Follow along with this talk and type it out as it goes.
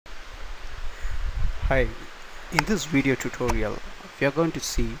Hi, in this video tutorial we are going to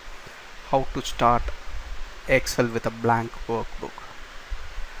see how to start Excel with a blank workbook.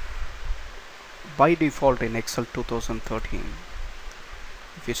 By default in Excel 2013,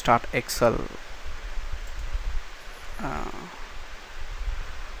 if you start Excel, uh,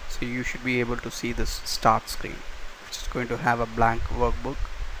 so you should be able to see this start screen, which is going to have a blank workbook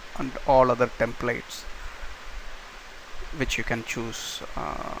and all other templates which you can choose.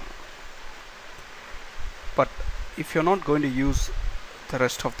 But if you're not going to use the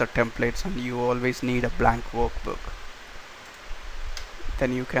rest of the templates and you always need a blank workbook,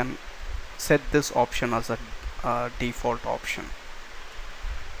 then you can set this option as a default option.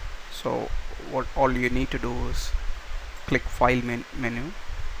 So what all you need to do is click file menu,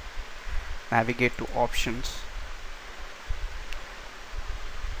 navigate to options.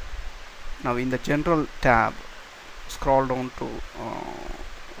 Now in the general tab, scroll down to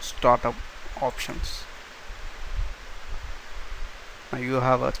startup options. Now you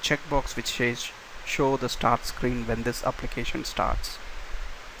have a checkbox which says show the start screen when this application starts.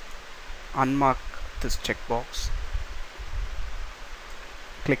 Unmark this checkbox.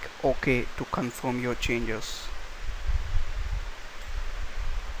 Click OK to confirm your changes.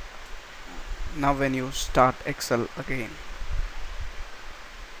 Now when you start Excel again,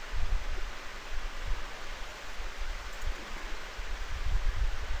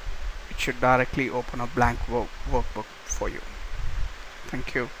 it should directly open a blank workbook for you.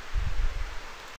 Thank you.